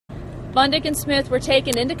Bundick and Smith were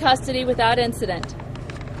taken into custody without incident.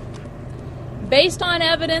 Based on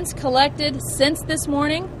evidence collected since this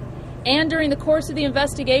morning and during the course of the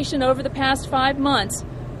investigation over the past 5 months,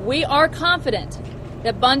 we are confident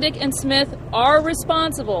that Bundick and Smith are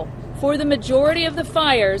responsible for the majority of the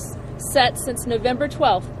fires set since November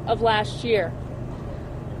 12th of last year.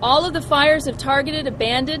 All of the fires have targeted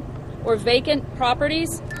abandoned or vacant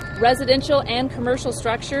properties, residential and commercial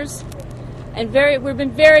structures, and we've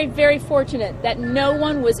been very, very fortunate that no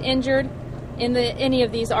one was injured in any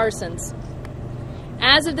of these arsons.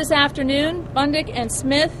 As of this afternoon, Bundick and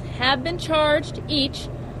Smith have been charged each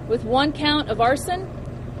with 1 count of arson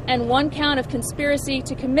and 1 count of conspiracy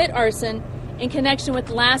to commit arson in connection with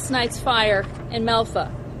last night's fire in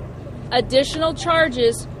Melfa. Additional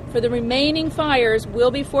charges for the remaining fires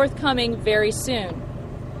will be forthcoming very soon.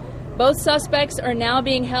 Both suspects are now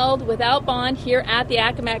being held without bond here at the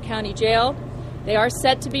Accomack County Jail. They are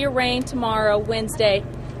set to be arraigned tomorrow, Wednesday,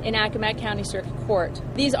 in Accomack County Circuit Court.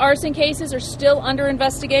 These arson cases are still under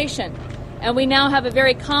investigation, and we now have a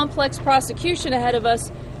very complex prosecution ahead of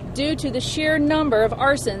us due to the sheer number of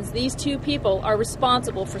arsons these 2 people are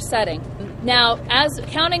responsible for setting. Now, as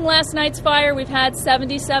counting last night's fire, we've had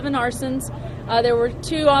 77 arsons. There were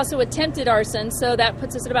 2 also attempted arsons, so that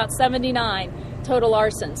puts us at about 79 total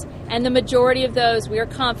arsons. And the majority of those, we are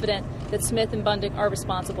confident that Smith and Bundick are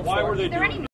responsible for. Why were they doing